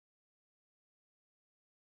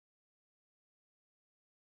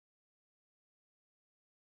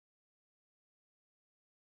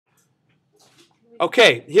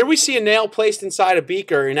Okay, here we see a nail placed inside a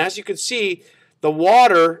beaker, and as you can see, the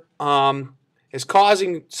water is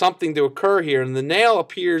causing something to occur here, and the nail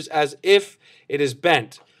appears as if it is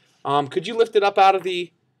bent. Could you lift it up out of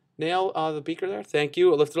the nail, the beaker there? Thank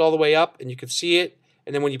you. Lift it all the way up, and you can see it.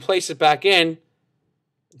 And then when you place it back in,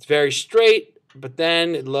 it's very straight, but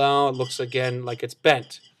then it looks again like it's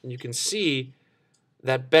bent. And you can see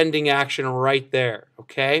that bending action right there,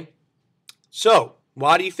 okay? So,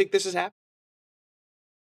 why do you think this is happening?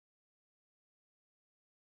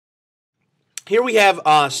 Here we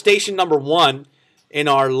have station number 1 in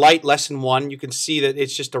our light lesson 1. You can see that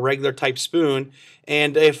it's just a regular type spoon.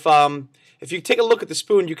 And if you take a look at the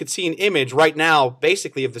spoon, you can see an image right now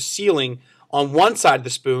basically of the ceiling on one side of the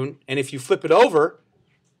spoon. And if you flip it over,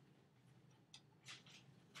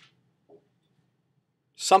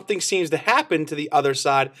 something seems to happen to the other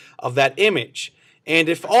side of that image. And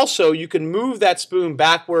if also you can move that spoon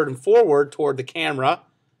backward and forward toward the camera,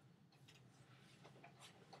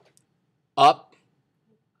 up,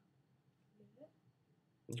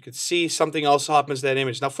 you can see something else happens to that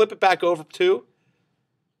image. Now flip it back over too,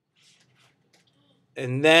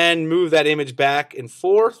 and then move that image back and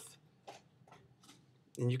forth,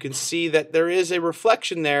 and you can see that there is a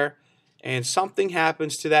reflection there, and something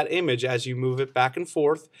happens to that image as you move it back and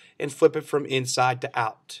forth and flip it from inside to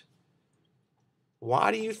out.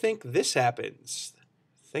 Why do you think this happens?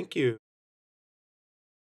 Thank you.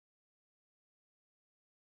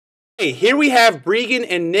 Hey, here we have Bregan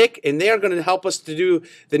and Nick, and they are going to help us to do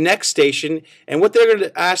the next station. And what they're going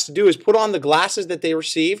to ask to do is put on the glasses that they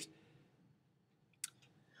received.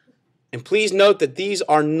 And please note that these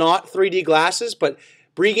are not 3D glasses, but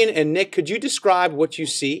Bregan and Nick, could you describe what you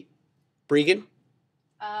see? Bregan?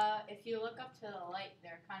 If you look up to the light,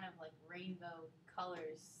 they're kind of like rainbow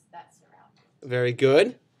colors that surround it. Very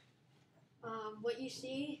good. What you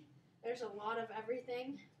see, there's a lot of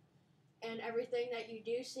everything, and everything that you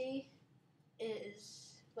do see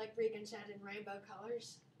is, like Regan said, in rainbow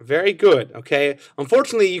colors. Very good. Okay.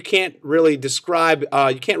 Unfortunately, you can't really describe,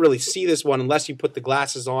 you can't really see this one unless you put the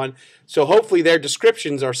glasses on. So hopefully their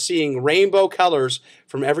descriptions are seeing rainbow colors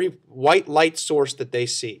from every white light source that they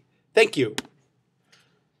see. Thank you.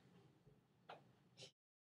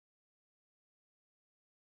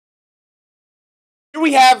 Here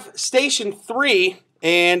we have station 3,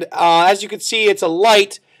 and as you can see, it's a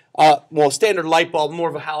light, well, standard light bulb, more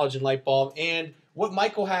of a halogen light bulb. And what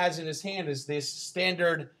Michael has in his hand is this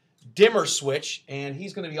standard dimmer switch, and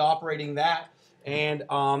he's going to be operating that. And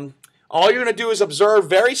all you're going to do is observe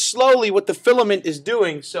very slowly what the filament is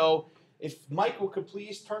doing. So if Michael could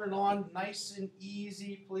please turn it on nice and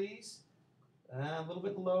easy, please. A little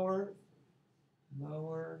bit lower.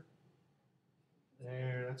 Lower.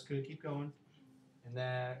 There, that's good. Keep going.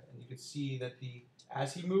 And you can see that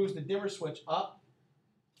as he moves the dimmer switch up,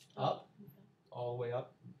 all the way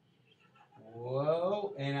up.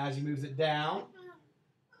 Whoa. And as he moves it down,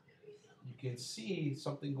 you can see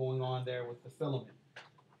something going on there with the filament.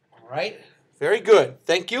 All right. Very good.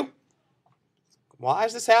 Thank you. Why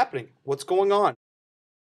is this happening? What's going on?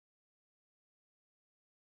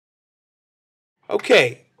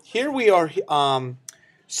 Okay. Here we are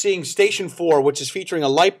seeing station 4, which is featuring a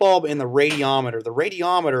light bulb and the radiometer. The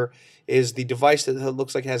radiometer is the device that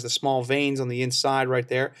looks like it has the small vanes on the inside right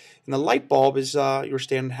there. And the light bulb is your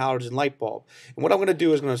standard halogen light bulb. And what I'm going to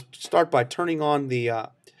do is I'm going to start by turning on the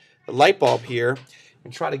light bulb here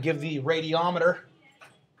and try to give the radiometer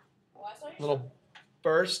a little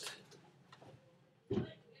burst.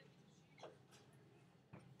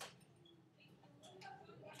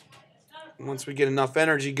 Once we get enough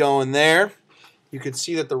energy going there, you can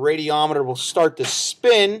see that the radiometer will start to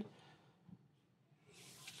spin.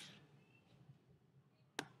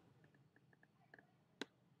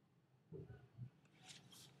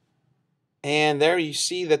 And there you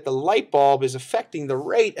see that the light bulb is affecting the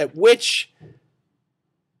rate at which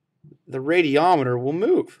the radiometer will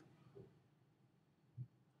move.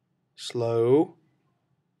 Slow,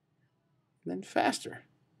 then faster.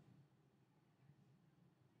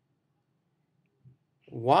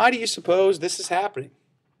 Why do you suppose this is happening?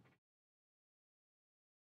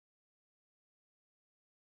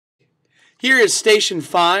 Here is station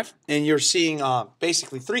 5, and you're seeing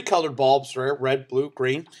basically 3 colored bulbs, red, blue,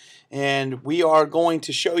 green. And we are going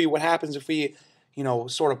to show you what happens if we,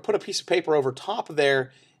 sort of put a piece of paper over top of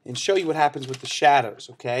there and show you what happens with the shadows,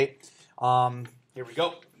 okay? Here we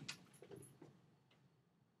go.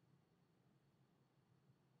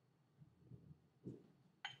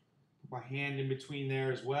 My hand in between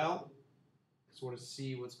there as well. Sort of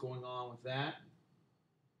see what's going on with that.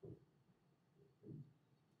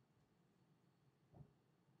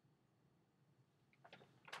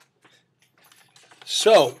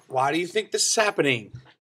 So, why do you think this is happening?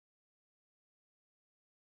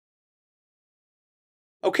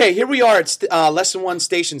 Okay, here we are at Lesson 1,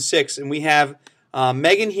 Station 6, and we have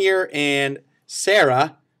Megan here and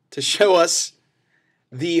Sarah to show us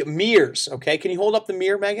the mirrors. Okay, can you hold up the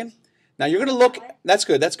mirror, Megan? Now you're going to look. That's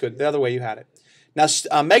good, that's good. The other way you had it. Now,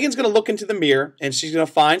 Megan's going to look into the mirror, and she's going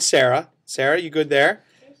to find Sarah. Sarah, you good there?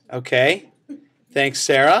 Okay, thanks,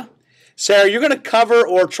 Sarah. Sarah, you're going to cover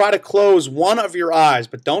or try to close one of your eyes,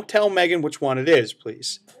 but don't tell Megan which one it is,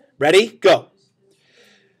 please. Ready? Go.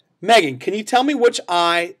 Megan, can you tell me which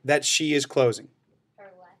eye that she is closing?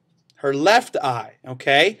 Her left. Her left eye,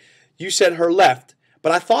 okay? You said her left,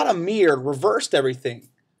 but I thought a mirror reversed everything.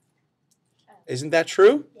 Isn't that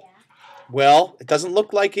true? Yeah. Well, it doesn't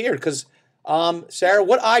look like here because, Sarah,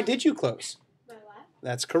 what eye did you close? My left.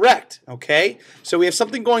 That's correct, okay? So we have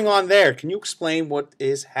something going on there. Can you explain what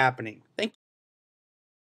is happening? Thank you.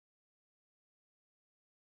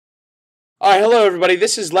 All right, hello, everybody.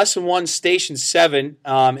 This is Lesson 1, Station 7,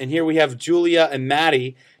 and here we have Julia and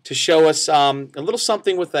Maddie to show us a little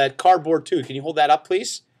something with that cardboard tube. Can you hold that up,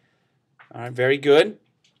 please? All right, very good.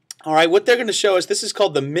 All right, what they're going to show us, this is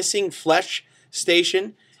called the Missing Flesh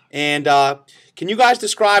Station, and can you guys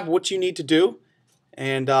describe what you need to do?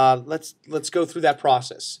 And let's go through that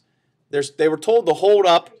process. They were told to hold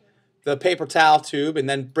up the paper towel tube and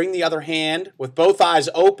then bring the other hand with both eyes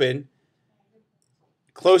open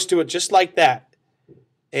close to it just like that.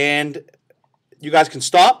 And you guys can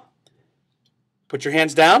stop. Put your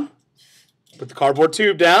hands down. Put the cardboard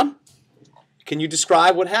tube down. Can you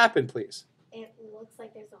describe what happened, please? It looks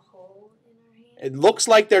like there's a hole in our hand. It looks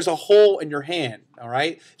like there's a hole in your hand, all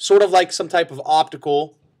right? Sort of like some type of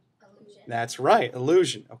optical. Illusion. That's right,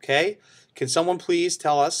 illusion, okay? Can someone please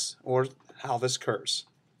tell us or how this occurs?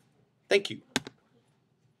 Thank you.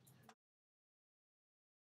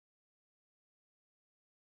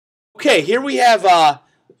 Okay, here we have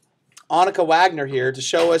Annika Wagner here to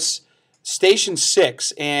show us Station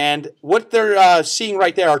 6. And what they're seeing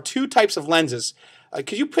right there are two types of lenses.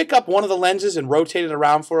 Could you pick up one of the lenses and rotate it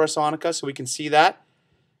around for us, Annika, so we can see that?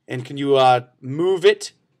 And can you move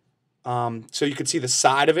it so you can see the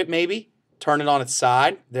side of it maybe? Turn it on its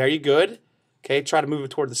side. There you good. Okay, try to move it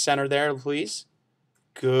toward the center there, please.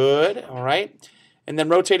 Good. All right. And then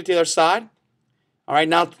rotate it to the other side. All right,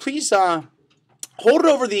 now please hold it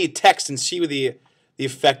over the text and see the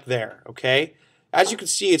effect there, okay? As you can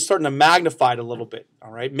see, it's starting to magnify it a little bit,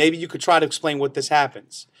 all right? Maybe you could try to explain what this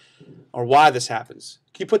happens or why this happens.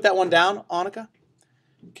 Can you put that one down, Annika?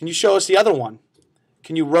 Can you show us the other one?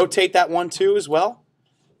 Can you rotate that one too as well?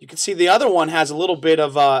 You can see the other one has a little bit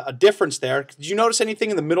of a difference there. Did you notice anything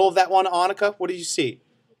in the middle of that one, Annika? What did you see?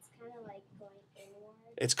 It's kind of like going inward.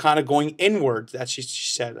 It's kind of going inward, that she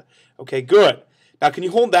said. Okay, good. Now, can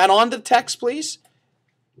you hold that on the text, please?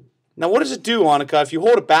 Now, what does it do, Annika? If you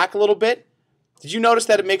hold it back a little bit, did you notice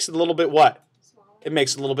that it makes it a little bit what? Smaller. It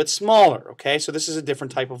makes it a little bit smaller, okay? So this is a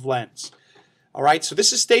different type of lens. All right, so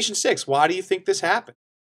this is Station 6. Why do you think this happened?